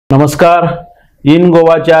नमस्कार. इन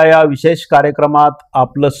गोवाच्या या विशेष कार्यक्रमात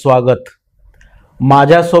आपलं स्वागत.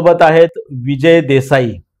 माझ्यासोबत आहेत विजय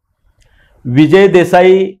देसाई. विजय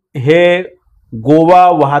देसाई हे गोवा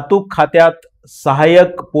वाहतूक खात्यात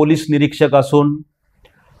सहाय्यक पोलीस निरीक्षक असून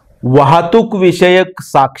वाहतूक विषयक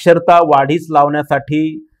साक्षरता वाढीस लावण्यासाठी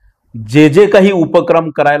जे काही उपक्रम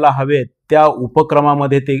करायला हवेत त्या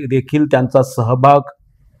उपक्रमामध्ये देखील त्यांचा सहभाग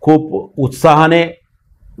खूप उत्साहाने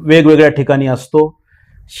वेगवेगळ्या ठिकाणी असतो.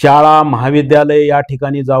 शाळा महाविद्यालय या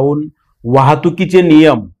ठिकाणी जाऊन वाहतुकीचे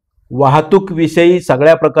नियम, वाहतूक विषयी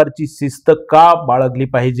सगळ्या प्रकारची शिस्त का बाळगली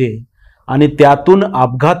पाहिजे आणि त्यातून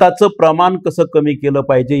अपघाताचं प्रमाण कसं कमी केलं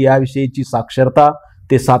पाहिजे याविषयीची साक्षरता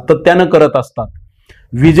ते सातत्यानं करत असतात.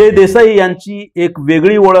 विजय देसाई यांची एक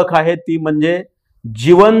वेगळी ओळख आहे, ती म्हणजे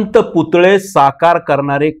जिवंत पुतळे साकार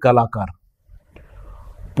करणारे कलाकार.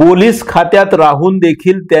 पोलीस खात्यात राहून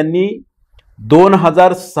देखील त्यांनी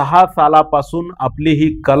 2006 सालापासून आपली ही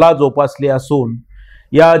कला जोपासली असून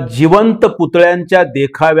या जिवंत पुतळ्यांच्या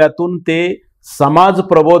देखाव्यातून ते समाज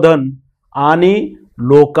प्रबोधन आणि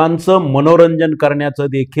लोकांचं मनोरंजन करण्याचं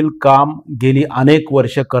देखील काम गेली अनेक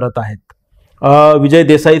वर्ष करत आहेत. विजय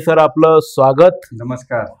देसाई सर, आपलं स्वागत.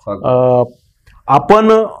 नमस्कार.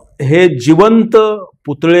 आपण हे जिवंत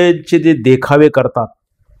पुतळेचे जे देखावे करतात,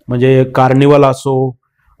 म्हणजे कार्निवल असो,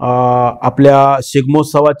 आपल्या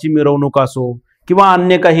शिगमोत्सवाची मिरवणूक असो किंवा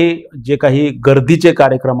अन्य जे काही गर्दीचे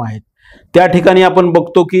कार्यक्रम आहेत, त्या ठिकाणी आपण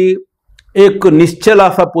बघतो की एक निश्चल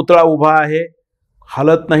असा पुतळा उभा आहे,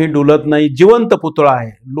 हलत नाही डुलत नाही, जिवंत पुतळा आहे.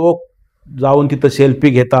 लोक जाऊन तिथं सेल्फी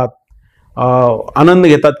घेतात, आनंद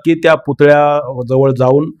घेतात की त्या पुतळ्याजवळ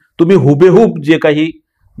जाऊन तुम्ही हुबेहूब जे काही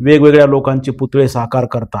वेगवेगळ्या लोकांचे पुतळे साकार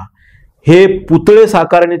करता. हे पुतळे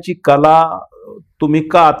साकारण्याची कला तुम्ही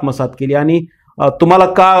का आत्मसात केली आणि तुम्हाला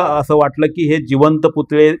का असं वाटलं की हे जिवंत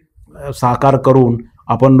पुतळे साकार करून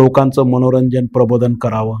आपण लोकांचं मनोरंजन प्रबोधन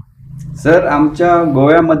करावं? सर, आमच्या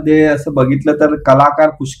गोव्यामध्ये असं बघितलं तर कलाकार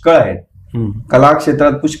पुष्कळ आहेत. कला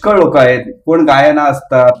क्षेत्रात पुष्कळ लोक आहेत. कोण गायना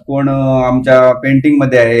असतात, कोण आमच्या पेंटिंग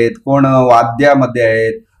मध्ये आहेत, कोण वाद्यामध्ये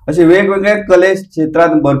आहेत. असे वेगवेगळ्या कले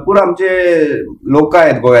क्षेत्रात भरपूर आमचे लोक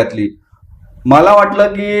आहेत गोव्यातली. मला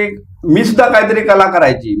वाटलं की मी सुद्धा काहीतरी कला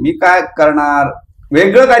करायची. मी काय करणार,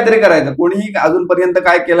 वेगळं काहीतरी करायचं. कोणीही अजूनपर्यंत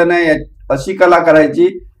काय केलं नाही अशी कला करायची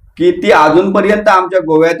की ती अजूनपर्यंत आमच्या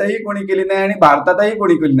गोव्यातही कोणी केली नाही आणि भारतातही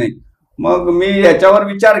कोणी केली नाही. मग मी याच्यावर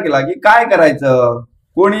विचार केला की काय करायचं.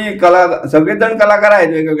 कोणी सगळेजण कलाकार आहेत,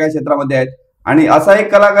 वेगवेगळ्या क्षेत्रामध्ये आहेत, आणि असा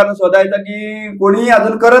एक कलाकार शोधायचा की कोणीही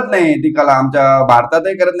अजून करत नाही ती कला. आमच्या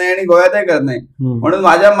भारतातही करत नाही आणि गोव्यातही करत नाही. म्हणून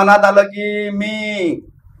माझ्या मनात आलं की मी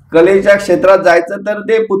कलेच्या क्षेत्रात जायचं तर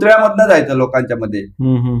ते पुतळ्यामधनं जायचं लोकांच्या मध्ये.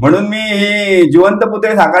 म्हणून मी ही जिवंत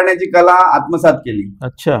पुतळे साकारण्याची कला आत्मसात केली.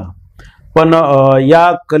 अच्छा. पण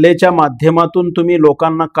या कलेच्या माध्यमातून तुम्ही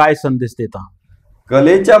लोकांना काय संदेश देता?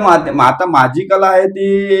 कलेच्या आता माझी कला आहे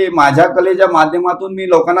ती, माझ्या कलेच्या माध्यमातून मी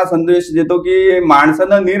लोकांना संदेश देतो की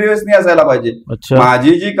माणसानं निर्व्यसनी असायला पाहिजे.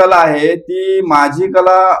 माझी जी कला आहे ती, माझी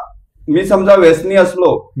कला, मी समजा व्यसनी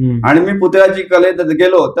असलो आणि मी पुतळ्याची कलेत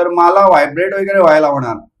गेलो तर मला व्हायब्रेट वगैरे व्हायला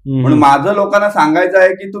होणार. म्हणून माझं लोकांना सांगायचं आहे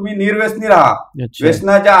की तुम्ही निर्व्यसनी राहा,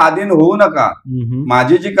 व्यसनाच्या अधीन होऊ नका.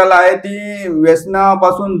 माझी जी कला आहे ती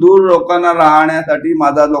व्यसनापासून दूर लोकांना राहण्यासाठी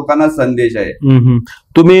माझा लोकांना संदेश आहे.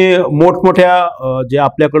 तुम्ही मोठमोठ्या जे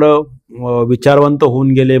आपल्याकडं विचारवंत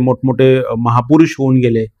होऊन गेले, मोठमोठे महापुरुष होऊन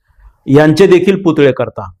गेले, यांचे देखील पुतळे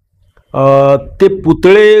करता. ते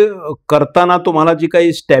पुतळे करताना तुम्हाला जी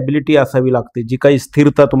काही स्टॅबिलिटी असावी लागते, जी काही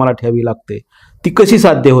स्थिरता तुम्हाला ठेवावी लागते, ती कशी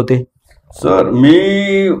साध्य होते? सर,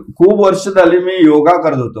 मी खूप वर्ष झाली मी योगा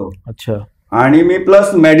करत होतो. अच्छा. आणि मी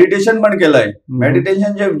प्लस मेडिटेशन पण केलंय.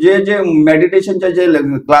 मेडिटेशन जे मेडिटेशनच्या जे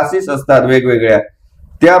क्लासेस असतात वेगवेगळ्या,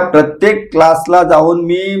 त्या प्रत्येक क्लासला जाऊन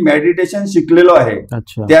मी मेडिटेशन शिकलेलो आहे.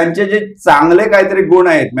 त्यांचे जे चांगले काहीतरी गुण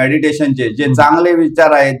आहेत मेडिटेशनचे, जे चांगले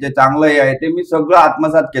विचार आहेत, जे चांगलं हे आहे, ते मी सगळं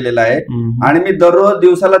आत्मसात केलेलं आहे. आणि मी दररोज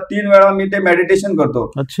दिवसाला 3 वेळा मी ते मेडिटेशन करतो.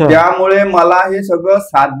 त्यामुळे मला हे सगळं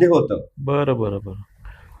साध्य होतं. बरं बरं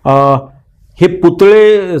बरं. हे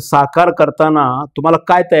पुतळे साकार करताना तुम्हाला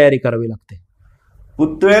काय तयारी करावी लागते?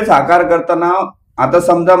 पुतळे साकार करताना आता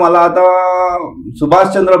समजा मला आता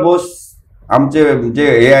सुभाषचंद्र बोस, आमचे जे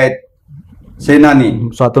हे आहेत सेनानी,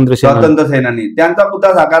 स्वातंत्र्य सेनानी, त्यांचा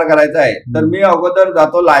पुतळा साकार करायचा आहे. तर मी अगोदर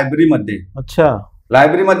जातो लायब्ररीमध्ये. अच्छा.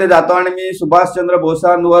 लायब्ररीमध्ये जातो आणि मी सुभाषचंद्र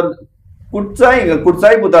बोसांवर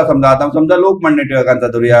कुठचाही पुतळा, समजा लोकमान्य टिळकांचा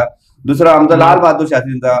धरूया, दुसरा आमचा लाल बहादूर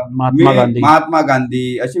शास्त्रींचा, महात्मा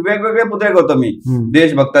गांधी, असे वेगवेगळे पुतळे करतो मी.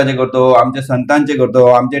 देशभक्ताचे करतो, आमच्या संतांचे करतो,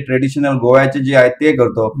 आमचे ट्रेडिशनल गोव्याचे जे आहेत ते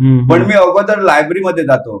करतो. पण मी अगोदर लायब्ररीमध्ये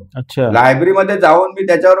जातो. लायब्ररीमध्ये जाऊन मी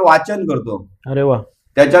त्याच्यावर वाचन करतो. अरे वा.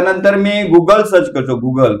 त्याच्यानंतर मी गुगल सर्च करतो.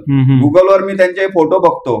 गुगलवर मी त्यांचे फोटो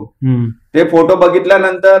बघतो. ते फोटो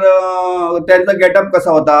बघितल्यानंतर त्यांचा गेटअप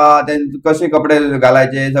कसा होता, कसे कपडे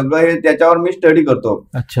घालायचे, सगळं हे त्याच्यावर मी स्टडी करतो.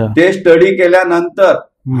 ते स्टडी केल्यानंतर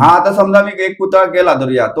हा आता समजा मी एक पुतळा केला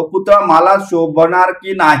धरूया, तो पुतळा मला शोभणार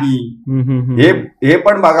की नाही हे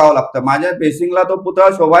पण बघावं लागतं. माझ्या फेसिंगला तो पुतळा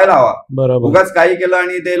शोभायला हवा. उगाच काही केलं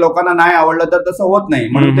आणि ते लोकांना नाही आवडलं तर तसं होत नाही.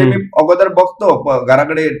 म्हणून ते मी अगोदर बघतो,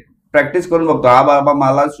 घराकडे प्रॅक्टिस करून बघतो, हा बाबा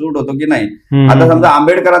मला सूट होतो की नाही. आता समजा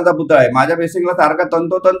आंबेडकरांचा पुतळा आहे, माझ्या बेसिकला सारखा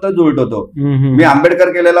तंतोतंत जुळत होतो. मी आंबेडकर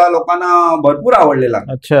केलेला लोकांना भरपूर आवडलेला.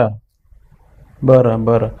 अच्छा, बरं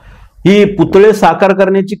बरं. ही पुतळे साकार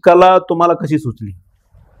करण्याची कला तुम्हाला कशी सुचली?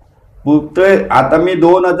 पुतळे आता मी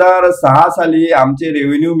 2006 साली आमचे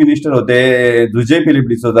रेव्हेन्यू मिनिस्टर होते विजय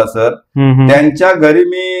डिसोजा सर, त्यांच्या घरी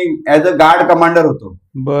मी ऍज अ गार्ड कमांडर होतो.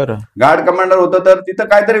 बरं. गार्ड कमांडर होतो तर तिथं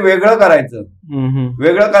काहीतरी वेगळं करायचं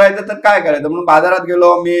तर काय करायचं म्हणून बाजारात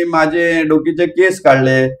गेलो. मी माझे डोकीचे केस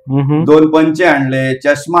काढले, 2 पंचे आणले,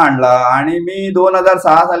 चष्मा आणला आणि मी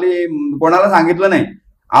 2006 साली कोणाला सांगितलं नाही,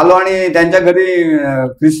 आलो आणि त्यांच्या घरी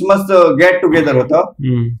क्रिसमस गेट टुगेदर होतं.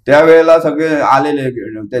 त्यावेळेला सगळे आलेले,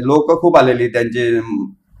 ते लोक खूप आलेली, त्यांचे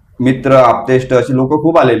मित्र आप्तेष्ट अशी लोक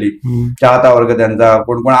खूप आलेली, चाहता वर्ग त्यांचा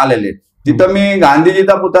कोण कोण आलेले. तिथं मी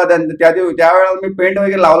गांधीजीचा पुतळा त्यावेळेला मी पेंट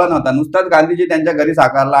वगैरे लावला नव्हता, नुसताच गांधीजी त्यांच्या घरी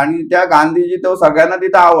साकारला आणि त्या गांधीजी तो सगळ्यांना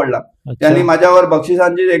तिथं आवडला. त्यांनी माझ्यावर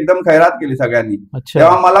बक्षिसांची एकदम खैरात केली सगळ्यांनी.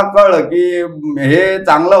 तेव्हा मला कळलं की हे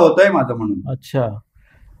चांगलं होतंय माझं म्हणून. अच्छा.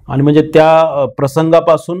 आणि म्हणजे त्या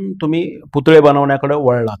प्रसंगापासून तुम्ही पुतळे बनवण्याकडे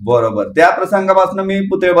वळला? बरोबर, त्या प्रसंगापासून मी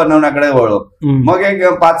पुतळे बनवण्याकडे वळलो. मग एक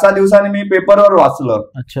 5-6 दिवसांनी मी पेपरवर वाचलं.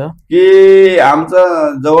 अच्छा. की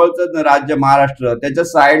आमचं जवळचं राज्य महाराष्ट्र, त्याच्या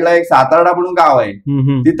साईडला एक सातारा म्हणून गाव आहे,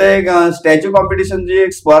 तिथे एक स्टॅच्यू कॉम्पिटिशनची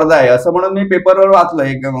एक स्पर्धा आहे असं म्हणून मी पेपरवर वाचलं.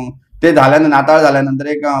 एक ते झाल्यानंतर, नाताळ झाल्यानंतर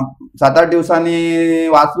एक 7-8 दिवसांनी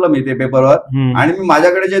वाचलं मी ते पेपरवर. आणि मी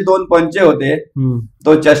माझ्याकडे जे 2 पंचे होते,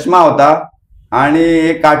 तो चष्मा होता आणि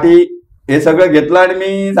एक काठी, हे सगळं घेतलं आणि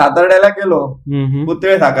मी सातारड्याला गेलो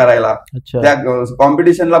पुतळे साकारायला, त्या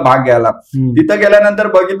कॉम्पिटिशनला भाग घ्यायला. तिथं गेल्यानंतर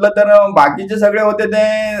बघितलं तर बाकीचे सगळे होते ते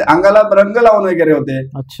अंगाला रंग लावून वगैरे होते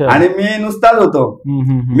आणि मी नुसताच होतो.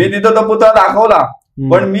 मी तिथं तो पुतळा दाखवला,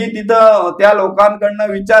 पण मी तिथं त्या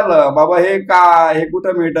लोकांकडनं विचारलं, बाबा हे काय, हे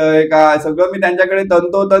कुठं मिळतं, हे काय, सगळं मी त्यांच्याकडे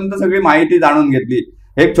तंतोतंत सगळी माहिती जाणून घेतली.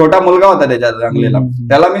 एक छोटा मुलगा होता त्याच्यात रंगलेला,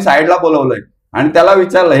 त्याला मी साईडला बोलवलंय आणि त्याला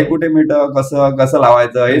विचारलं हे कुठे मिळतं, कसं कसं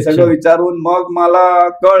लावायचं, हे सगळं विचारून मग मला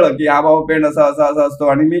कळलं की हा बाबा पेंट असा असा असा असतो.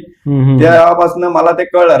 आणि मी त्यापासून मला ते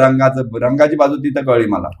कळलं, रंगाची बाजू तिथं कळली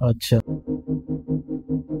मला. अच्छा.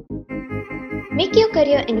 Make your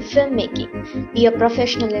career in filmmaking. Be a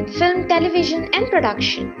professional in film, television and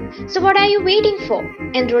production. So what are you waiting for?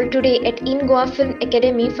 Enroll today at In Goa Film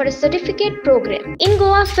Academy for a certificate program. In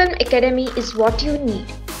Goa Film Academy is what you need.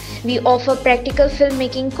 We offer practical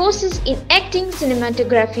filmmaking courses in acting,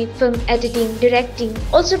 cinematography, film editing, directing,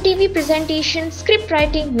 also TV presentation, script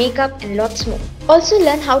writing, makeup and lots more. Also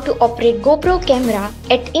learn how to operate GoPro camera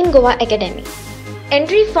at In Goa Academy.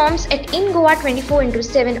 Entry forms at In Goa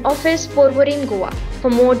 24/7 office, Porvorim, Goa.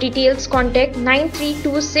 For more details, contact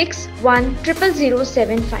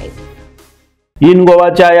 9326100075. In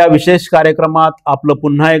गोवाच्या या विशेष कार्यक्रमात आपलं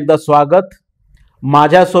पुन्हा एकदा स्वागत.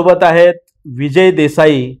 माझ्यासोबत आहेत विजय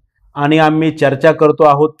देसाई आणि आम्ही चर्चा करतो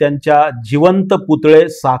आहोत त्यांच्या जिवंत पुतळे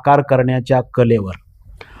साकार करण्याच्या कलेवर.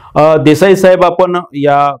 देसाई साहेब, आपण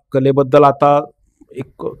या कलेबद्दल आता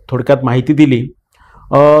एक थोडक्यात माहिती दिली.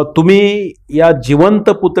 तुम्ही या जिवंत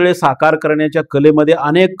पुतळे साकार करण्याच्या कलेमध्ये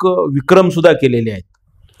अनेक विक्रम सुद्धा केलेले आहेत.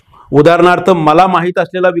 उदाहरणार्थ मला माहीत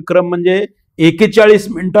असलेला विक्रम म्हणजे 41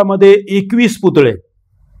 मिनिटांमध्ये 21 पुतळे.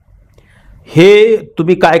 हे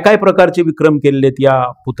तुम्ही काय काय प्रकारचे विक्रम केलेत या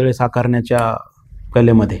पुतळे साकारण्याच्या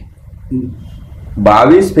कलेमध्ये?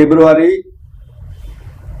 22 फेब्रुवारी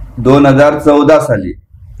 2014 साली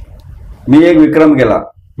मी एक विक्रम केला.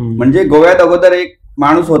 म्हणजे गोव्यात अगोदर एक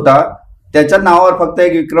माणूस होता, त्याच्या नावावर फक्त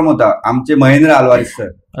एक विक्रम होता, आमचे महेंद्र आलवारीस सर.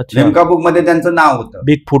 नेमका बुक मध्ये त्यांचं नाव होतं,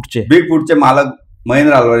 बिग फूटचे मालक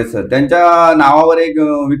महेंद्र आलवारीस सर. त्यांच्या नावावर एक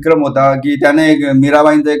विक्रम होता की त्याने एक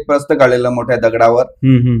मीराबाईंचं एक प्रस्थ काढलेलं मोठ्या दगडावर.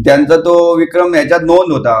 त्यांचा तो विक्रम याच्यात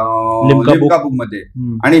नोंद होता लिम्का बुक मध्ये.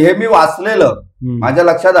 आणि हे मी वाचलेलं, माझ्या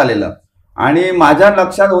लक्षात आलेलं. आणि माझ्या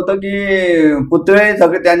लक्षात होतं की पुतळे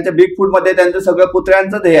सगळे त्यांच्या बिग फूट मध्ये त्यांचं सगळं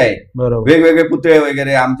पुतळ्यांचंच हे आहे, वेगवेगळे पुतळे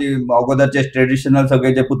वगैरे, आमचे अगोदरचे ट्रेडिशनल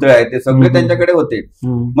सगळे जे पुतळे आहेत ते सगळे त्यांच्याकडे होते.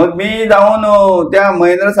 मग मी जाऊन त्या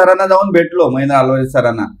महेंद्र सरांना जाऊन भेटलो, महेंद्र आलवारे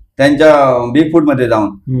सरांना, त्यांच्या बिग फूट मध्ये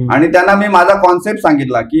जाऊन. आणि त्यांना मी माझा कॉन्सेप्ट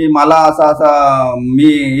सांगितला की मला असा असा मी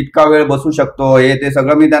इतका वेळ बसू शकतो, हे ते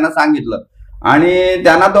सगळं मी त्यांना सांगितलं. आणि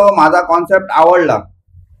त्यांना तो माझा कॉन्सेप्ट आवडला.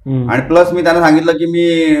 आणि प्लस मी त्यांना सांगितलं की मी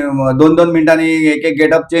 2-2 मिनिटांनी एक एक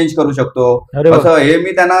गेटअप चेंज करू शकतो असं हे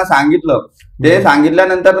मी त्यांना सांगितलं. ते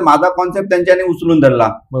सांगितल्यानंतर माझा कॉन्सेप्ट त्यांच्याने उचलून धरला.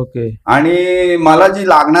 आणि मला जी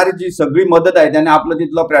लागणारी जी सगळी मदत आहे त्याने आपलं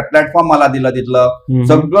तिथलं प्लॅटफॉर्म मला दिलं, तिथलं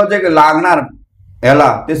सगळं जे लागणार याला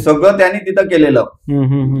ते सगळं त्यांनी तिथं केलेलं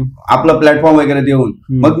आपलं प्लॅटफॉर्म वगैरे देऊन.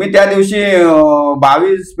 मग मी त्या दिवशी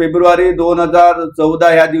 22 फेब्रुवारी 2014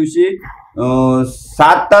 ह्या दिवशी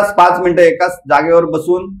 7 तास 5 मिनिटं एकाच जागेवर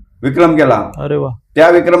बसून विक्रम केला. अरे वा. त्या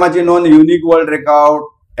विक्रमाची नोंद unique world record,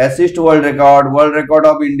 assist world record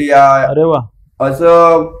of India, अरे वा,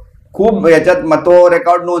 असं खूप याच्यात तो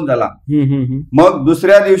रेकॉर्ड नोंद झाला. मग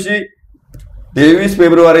दुसऱ्या दिवशी 23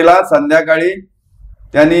 फेब्रुवारीला संध्याकाळी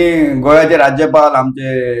त्यांनी गोव्याचे राज्यपाल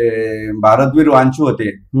आमचे भारतवीर वांचू होते,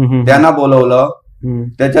 त्यांना बोलवलं.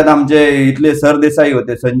 त्याच्यात आमचे इथले सरदेसाई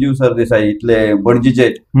होते, संजीव सरदेसाई इथले पणजीचे,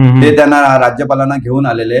 ते त्यांना राज्यपालांना घेऊन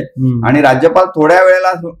आलेले. आणि राज्यपाल थोड्या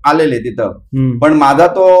वेळेला आलेले तिथं, पण माझा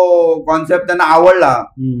तो कॉन्सेप्ट त्यांना आवडला.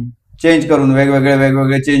 चेंज करून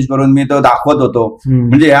वेगवेगळे चेंज करून मी तो दाखवत होतो.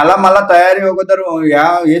 म्हणजे ह्याला मला तयारी अगोदर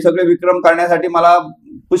हे सगळे विक्रम करण्यासाठी मला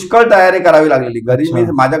पुष्कळ तयारी करावी लागलेली. घरी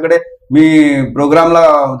मी प्रोग्रामला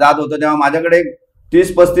जात होतो तेव्हा माझ्याकडे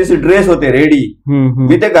 30-35 ड्रेस होते रेडी.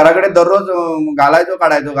 मी ते घराकडे दररोज घालायचो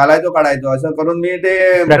काढायचो असं करून मी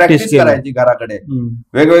ते प्रॅक्टिस करायची घराकडे.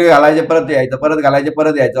 वेगवेगळे घालायचे, परत यायचं, परत घालायचे,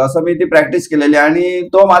 परत यायचं, असं मी ती प्रॅक्टिस केलेली. आणि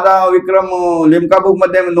तो माझा विक्रम लिम्का बुक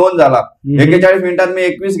मध्ये नोंद झाला. 41 मिनिटात मी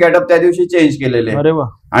 21 गेटअप त्या दिवशी चेंज केलेले.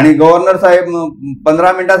 आणि गव्हर्नर साहेब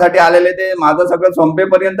 15 मिनिटांसाठी आलेले, ते माझं सगळं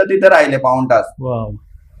संपेपर्यंत तिथे राहिले पाऊण तास.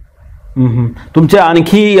 तुमचे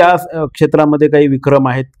आणखी या क्षेत्रामध्ये काही विक्रम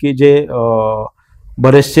आहेत की जे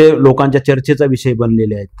बरेचसे लोकांच्या चर्चेचा विषय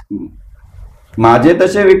बनलेले आहेत? माझे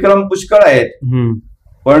तसे विक्रम पुष्कळ आहेत,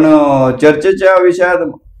 पण चर्चेच्या विषयात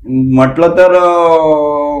म्हटलं तर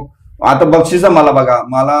आता बक्षीस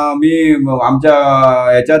मी आमच्या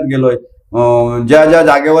ह्याच्यात गेलोय, ज्या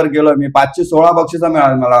जागेवर गेलोय मी 516 बक्षिसं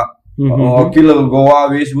मिळाली मला अखिल गोवा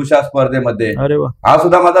वेशभूषा स्पर्धेमध्ये. हा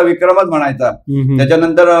सुद्धा माझा विक्रमच म्हणायचा.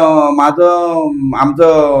 त्याच्यानंतर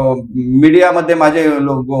आमचं मीडियामध्ये माझे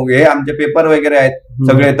हे आमचे पेपर वगैरे आहेत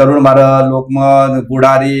सगळे, तरुण भारत, लोकमत,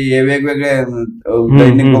 पुढारी, हे वेगवेगळे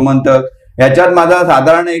दैनिक गोमंतक, ह्याच्यात माझा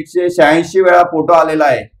साधारण 186 वेळा फोटो आलेला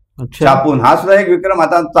आहे छापून. हा सुद्धा एक विक्रम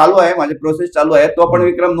आता चालू आहे, माझी प्रोसेस चालू आहे. तो पण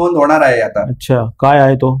विक्रम नोंद होणार आहे आता. अच्छा, काय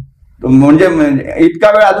आहे तो? म्हणजे इतका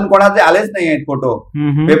वेळ अजून कोणाचे आलेच नाही आहेत फोटो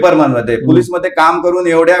पेपर मध्ये. पोलीस मध्ये काम करून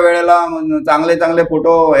एवढ्या वेळेला चांगले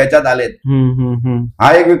फोटो याच्यात आलेत.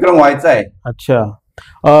 हा एक विक्रम व्हायचा आहे. अच्छा,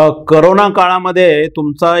 करोना काळामध्ये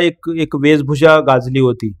तुमचा एक वेशभूषा गाजली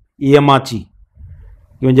होती EMAची,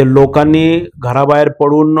 म्हणजे लोकांनी घराबाहेर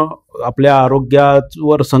पडून आपल्या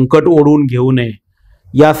आरोग्यावर संकट ओढवून घेऊ नये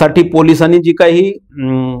यासाठी पोलिसांनी जी काही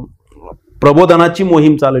प्रबोधनाची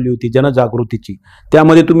मोहीम चालवली होती, जनजागृतीची,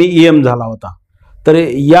 त्यामध्ये तुम्ही EM झाला होता. तर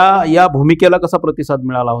या भूमिकेला कसा प्रतिसाद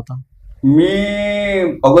मिळाला होता? मी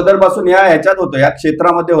अगोदरपासून ह्याच्यात होतो, या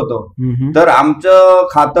क्षेत्रामध्ये होतो. तर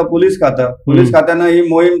आमचं पोलीस खात्यानं ही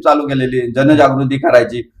मोहीम चालू केलेली, जनजागृती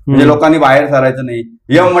करायची, म्हणजे लोकांनी बाहेर सरायचं नाही.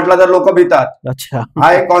 यम म्हटलं तर लोक भितात. अच्छा,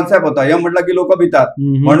 हा एक कॉन्सेप्ट होता. यम म्हटलं की लोक भितात,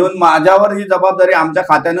 म्हणून माझ्यावर ही जबाबदारी आमच्या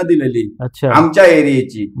खात्यानं दिलेली, आमच्या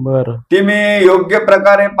एरियाची. ती मी योग्य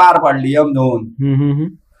प्रकारे पार पाडली यम घेऊन.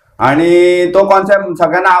 आणि तो कॉन्सेप्ट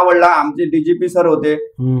सगळ्यांना आवडला. आमचे DGP सर होते,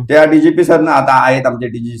 त्या DGP सर आता आहेत आमचे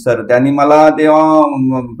DG सर, त्यांनी मला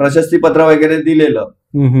तेव्हा प्रशस्तीपत्र वगैरे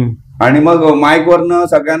दिलेलं. आणि मग माईकवरनं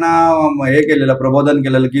सगळ्यांना हे केलेलं, प्रबोधन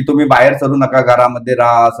केलेलं की तुम्ही बाहेर सरू नका, घरामध्ये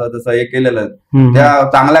राहा, असं तसं हे केलेलं. त्या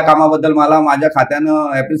चांगल्या कामाबद्दल मला माझ्या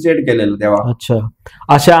खात्यानं अप्रिशिएट केलेलं तेव्हा. अच्छा,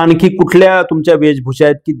 अशा आणखी कुठल्या तुमच्या वेशभूषा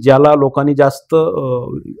आहेत की ज्याला लोकांनी जास्त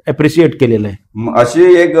अप्रिशिएट केलेलं आहे?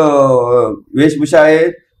 अशी एक वेशभूषा आहे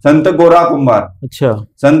संत गोरा कुंभार. अच्छा,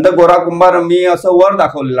 संत गोरा कुंभार मी असं वर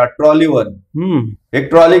दाखवलेला ट्रॉलीवर, एक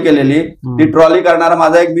ट्रॉली केलेली. ती ट्रॉली करणारा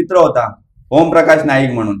माझा एक मित्र होता, ओमप्रकाश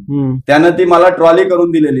नाईक म्हणून. त्यानं ती मला ट्रॉली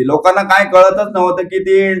करून दिलेली. लोकांना काय कळतच नव्हतं की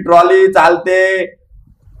ती ट्रॉली चालते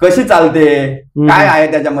कशी, चालते काय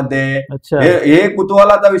आहे त्याच्यामध्ये. हे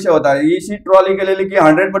कुतूहलाचा विषय होता. ही ट्रॉली केलेली की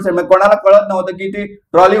 100% कोणाला कळत नव्हतं की ती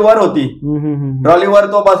ट्रॉलीवर होती. ट्रॉलीवर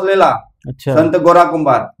तो बसलेला संत गोरा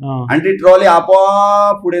कुंभार, आणि ती ट्रॉली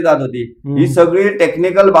आपोआप पुढे जात होती. ही सगळी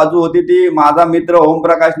टेक्निकल बाजू होती, ती माझा मित्र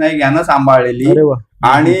ओमप्रकाश नाईक यानं सांभाळलेली.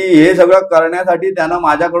 आणि हे सगळं करण्यासाठी त्यानं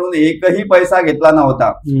माझ्याकडून एकही पैसा घेतला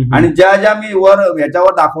नव्हता. आणि ज्या मी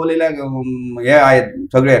ह्याच्यावर दाखवलेल्या हे आहेत,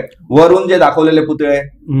 सगळे वरून जे दाखवलेले पुतळे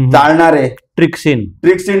चालणारे ट्रिक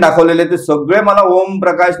सीन दाखवलेले, ते सगळे मला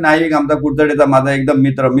ओमप्रकाश नाईक, आमचा कुडचडेचा माझा एकदम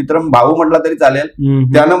मित्र भाऊ म्हटला तरी चालेल,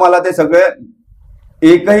 त्यानं मला ते सगळे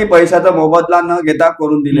एकही पैशाचा मोबदला न घेता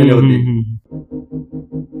करून दिलेले होते.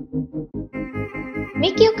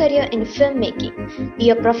 Make your career in filmmaking. Be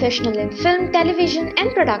a professional in film, television,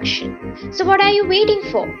 and production. So, what are you waiting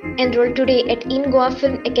for? Enroll today at In Goa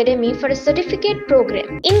Film Academy for a certificate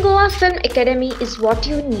program. In Goa Film Academy is what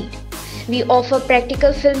you need. We offer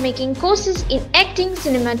practical filmmaking courses in acting,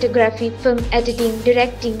 cinematography, film editing,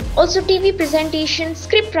 directing, also TV presentation,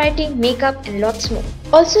 script writing, makeup, and lots more.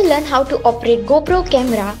 Also learn how to operate GoPro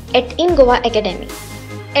camera at In Goa Academy.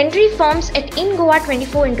 Entry forms at In Goa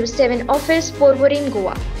 24/7 office, Porvor in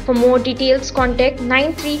Goa. For more details, contact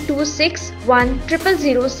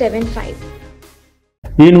 9326100075.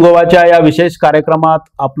 In गोवाच्या या विशेष कार्यक्रमात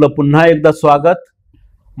आपलं पुन्हा एकदा स्वागत.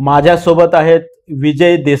 माझ्यासोबत आहेत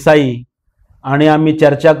विजय देसाई आणि आम्ही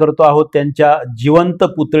चर्चा करतो आहोत त्यांच्या जिवंत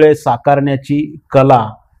पुतळे साकारण्याची कला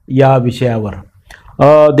या विषयावर.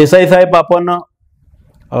 देसाई साहेब, आपण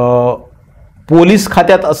पोलीस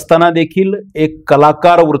खात्यात असताना देखील एक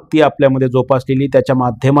कलाकार वृत्ती आपल्यामध्ये जोपासलेली, त्याच्या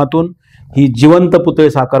माध्यमातून ही जिवंत पुतळे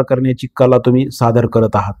साकार करण्याची कला तुम्ही सादर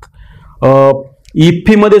करत आहात.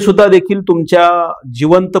 इफ्फीमध्ये सुद्धा देखील तुमच्या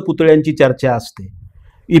जिवंत पुतळ्यांची चर्चा असते.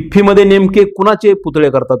 इफ्फीमध्ये नेमके कुणाचे पुतळे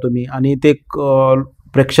करता तुम्ही आणि ते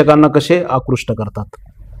प्रेक्षकांना कसे आकृष्ट करतात?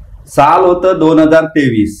 साल होतं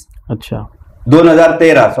 2023. अच्छा,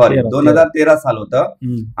 2013 साल होतं.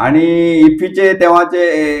 आणि इफ्फीचे तेव्हाचे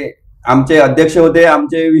आमचे अध्यक्ष होते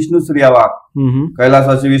आमचे विष्णू सूर्या वाघ,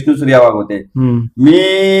 कैलासवासी विष्णू सूर्या वाघ होते.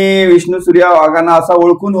 मी विष्णू सूर्या वाघांना असा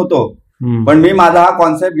ओळखून होतो, पण मी माझा हा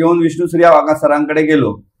कॉन्सेप्ट घेऊन विष्णू सूर्या वाघा सरांकडे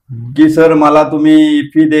गेलो की सर मला तुम्ही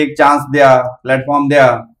इफ्फीत एक चान्स द्या, प्लॅटफॉर्म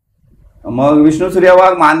द्या. मग विष्णू सूर्या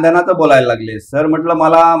वाघ मानधनाचं बोलायला लागले. सर म्हटलं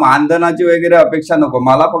मला मानधनाची वगैरे अपेक्षा नको,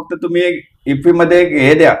 मला फक्त तुम्ही एक इफ्फीमध्ये एक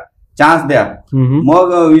हे द्या, चान्स द्या.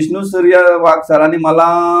 मग विष्णू सूर्या वाघ सरांनी मला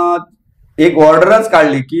एक ऑर्डरच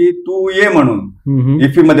काढली की तू ये म्हणून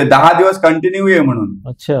इफ्फीमध्ये 10 दिवस कंटिन्यू ये म्हणून.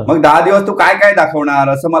 मग 10 दिवस तू काय काय दाखवणार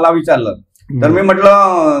असं मला विचारलं. तर मी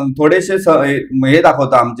म्हटलं थोडेसे हे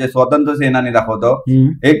दाखवतो, आमचे स्वातंत्र्य सेनानी दाखवतो,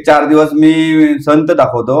 एक 4 दिवस मी संत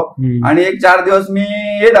दाखवतो आणि एक 4 दिवस मी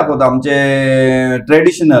हे दाखवतो आमचे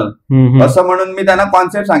ट्रेडिशनल, असं म्हणून मी त्यांना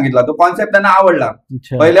कॉन्सेप्ट सांगितला. तो कॉन्सेप्ट त्यांना आवडला.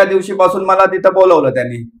 पहिल्या दिवशीपासून मला तिथं बोलवलं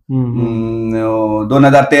त्यांनी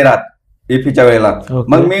 2013 इफ्फीच्या वेळेला.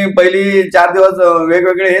 मग मी पहिली 4 दिवस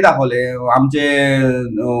वेगवेगळे हे दाखवले. आमचे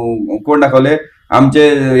कोण दाखवले? आमचे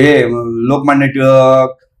हे लोकमान्य टिळक,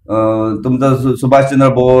 तुमचं सुभाषचंद्र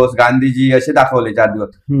बोस, गांधीजी असे दाखवले 4 दिवस.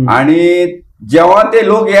 आणि जेव्हा ते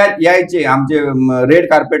लोक यायचे आमचे रेड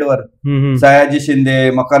कार्पेटवर, सयाजी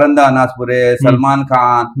शिंदे, मकरंद अनासपुरे, सलमान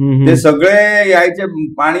खान, ते सगळे यायचे.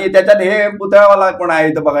 आणि त्याच्यात हे पुतळावाला कोण आहे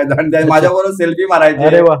इथं बघायचं आणि माझ्याबरोबर सेल्फी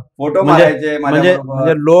मारायचे, फोटो मारायचे. म्हणजे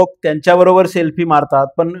लोक त्यांच्याबरोबर सेल्फी मारतात,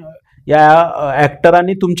 पण या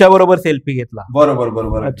ऍक्टरांनी तुमच्या बरोबर सेल्फी घेतला.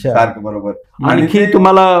 बरोबर. सारखं बरोबर. आणखी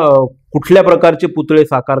तुम्हाला कुठल्या प्रकारचे पुतळे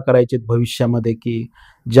साकार करायचे भविष्यामध्ये की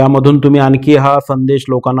ज्यामधून तुम्ही आणखी हा संदेश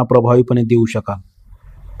लोकांना प्रभावीपणे देऊ शकाल?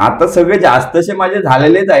 आता सगळे जास्तसे माझे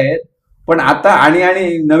झालेलेच आहेत, पण आता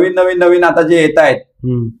आणि नवीन आता जे येत आहेत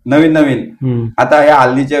नवीन आता ह्या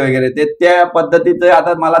हल्लीचे वगैरे ते त्या पद्धतीचे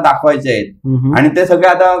आता मला दाखवायचे आहेत. आणि ते सगळे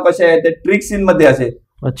आता कसे आहेत, ते ट्रिक सीन मध्ये असे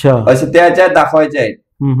त्याच्यात दाखवायचे आहेत.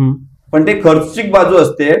 पण ते खर्चिक बाजू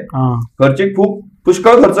असते, खर्चिक खूप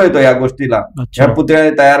पुष्कळ खर्च येतो या गोष्टीला. ह्या पुतळे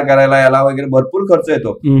तयार करायला याला वगैरे भरपूर खर्च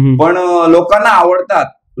येतो, पण लोकांना आवडतात,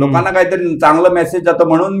 लोकांना काहीतरी चांगलं मेसेज जातो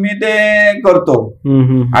म्हणून मी ते करतो.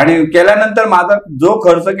 आणि केल्यानंतर माझा जो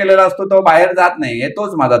खर्च केलेला असतो तो बाहेर जात नाही,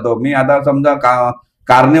 येतोच माझा तो. मी आता समजा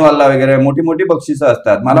कार्निवालला वगैरे मोठी बक्षिसं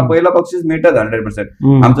असतात, मला पहिलं बक्षीस मिळतं 100%.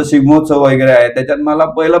 आमचं शिगमोत्सव वगैरे आहे त्याच्यात मला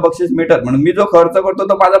पहिलं बक्षीस मिळतं, म्हणून मी जो खर्च करतो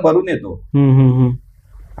तो माझा भरून येतो.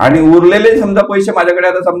 आणि उरलेले समजा पैसे माझ्याकडे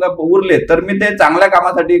आता समजा उरले तर मी ते चांगल्या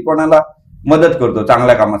कामासाठी कोणाला मदत करतो,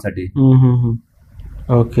 चांगल्या कामासाठी.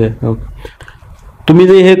 ओके. तुम्ही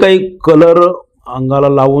जे हे काही कलर अंगाला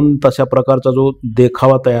लावून तशा प्रकारचा जो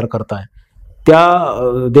देखावा तयार करताय, त्या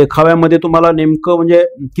देखाव्यामध्ये तुम्हाला नेमकं म्हणजे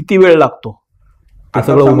किती वेळ लागतो?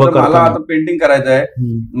 मला आता पेंटिंग करायचं आहे,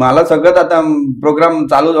 मला सगळं आता प्रोग्राम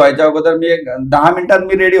चालू व्हायच्या अगोदर मी 10 मिनिटात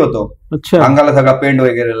मी रेडी होतो. अंगाला सगळा पेंट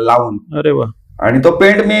वगैरे लावून. अरे वा. आणि तो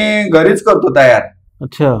पेंट मी घरीच करतो तयार.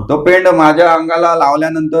 तो पेंट माझ्या अंगाला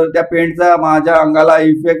लावल्यानंतर त्या पेंटचा माझ्या अंगाला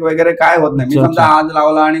इफेक्ट वगैरे काय होत नाही. मी समजा आज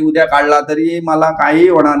लावला आणि उद्या काढला तरी मला काही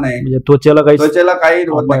होणार नाही, त्वचेला काही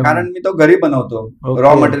होत नाही, कारण मी तो घरी बनवतो.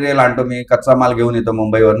 रॉ मटेरियल आणतो मी, कच्चा माल घेऊन येतो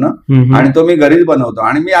मुंबईवरनं आणि तो मी घरीच बनवतो.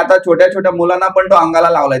 आणि मी आता छोट्या मुलांना पण तो अंगाला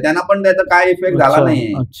लावलाय, त्यांना पण त्याचा काय इफेक्ट झाला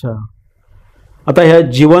नाही. अच्छा. आता ह्या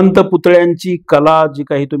जिवंत पुतळ्यांची कला जी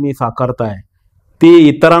काही तुम्ही साकारताय ती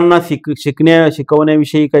इतरांना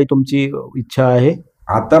शिकवण्याविषयी काही तुमची इच्छा आहे?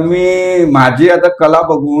 आता मी माझी आता कला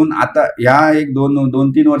बघून आता ह्या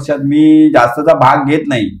 1-2-3 वर्षात मी जास्तचा भाग घेत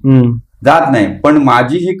नाही. जात नाही. पण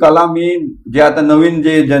माझी ही कला मी जे आता नवीन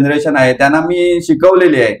जे जनरेशन आहे त्यांना मी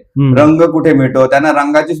शिकवलेली आहे. रंग कुठे मिळतो, त्यांना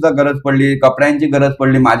रंगाची सुद्धा गरज पडली, कपड्यांची गरज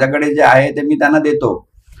पडली, माझ्याकडे जे आहे ते मी त्यांना देतो.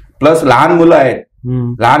 प्लस लहान मुलं आहेत,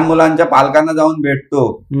 लहान मुलांच्या पालकांना जाऊन भेटतो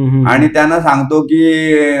आणि त्यांना सांगतो की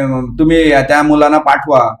तुम्ही त्या मुलांना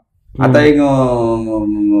पाठवा. आता एक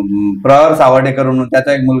प्रहर सावर्डेकर म्हणून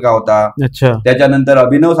त्याचा एक मुलगा होता, त्याच्यानंतर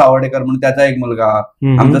अभिनव सावर्डेकर म्हणून त्याचा एक मुलगा,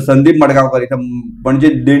 आमचा संदीप मडगावकर. इथं म्हणजे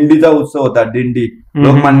दिंडीचा उत्सव होता, दिंडी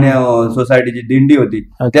लोकमान्य सोसायटीची दिंडी होती.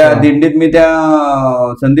 त्या दिंडीत मी त्या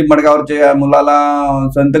संदीप मडगावरच्या मुलाला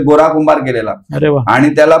संत गोरा कुंभार केलेला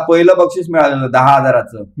आणि त्याला पहिलं बक्षीस मिळालेलं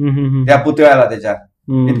 10,000चं त्या पुतळ्याला. त्याच्या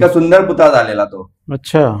इतका सुंदर पुतळा झालेला तो.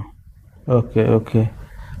 अच्छा, ओके ओके.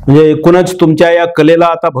 म्हणजे एकूणच तुमच्या या कलेला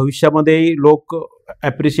आता भविष्यामध्ये लोक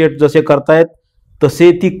अप्रिशिएट जसे करतायत तसे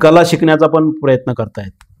ती कला शिकण्याचा पण प्रयत्न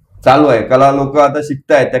करतायत. चालू आहे. कला लोक आता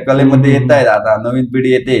शिकतायत, त्या कलेमध्ये येत आहेत, आता नवीन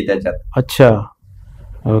पिढी येते त्याच्यात. अच्छा,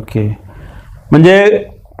 ओके. म्हणजे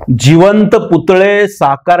जिवंत पुतळे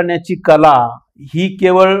साकारण्याची कला ही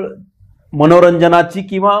केवळ मनोरंजनाची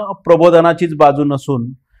किंवा प्रबोधनाचीच बाजू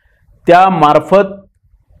नसून त्या मार्फत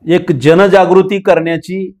एक जनजागृती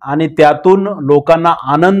करण्याची आणि त्यातून लोकांना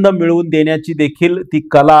आनंद मिळवून देण्याची देखील ती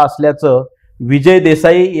कला असल्याचं विजय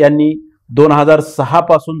देसाई यांनी 2006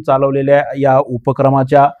 पासून चालवलेल्या या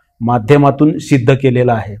उपक्रमाच्या माध्यमातून सिद्ध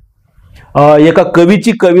केलेलं आहे. एका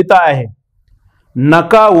कवीची कविता आहे,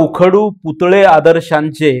 नका उखडू पुतळे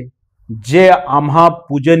आदर्शांचे जे आम्हा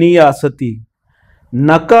पूजनीय असती,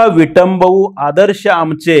 नका विटंबवू आदर्श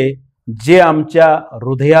आमचे जे आमच्या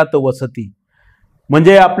हृदयात वसती.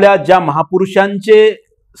 म्हणजे आपल्या ज्या महापुरुषांचे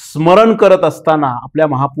स्मरण करत असताना, आपल्या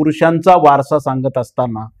महापुरुषांचा वारसा सांगत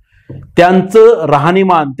असताना त्यांचं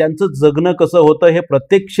राहणीमान, त्यांचं जगणं कसं होतं हे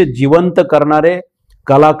प्रत्यक्ष जिवंत करणारे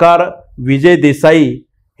कलाकार विजय देसाई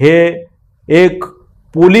हे एक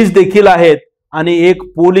पोलीस देखील आहेत आणि एक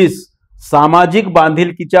पोलीस सामाजिक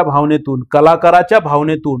बांधिलकीच्या भावनेतून, कलाकाराच्या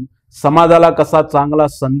भावनेतून समाजाला कसा चांगला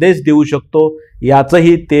संदेश देऊ शकतो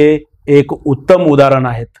याचंही ते एक उत्तम उदाहरण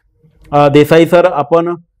आहेत. देसाई सर,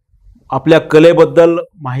 आपण आपल्या कलेबद्दल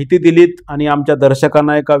माहिती दिलीत आणि आमच्या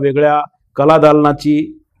दर्शकांना एका वेगळ्या कला दालनाची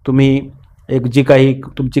तुम्ही एक जी काही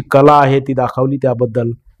तुमची कला आहे ती दाखवली,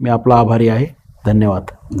 त्याबद्दल मी आपला आभारी आहे.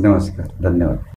 धन्यवाद. नमस्कार, धन्यवाद.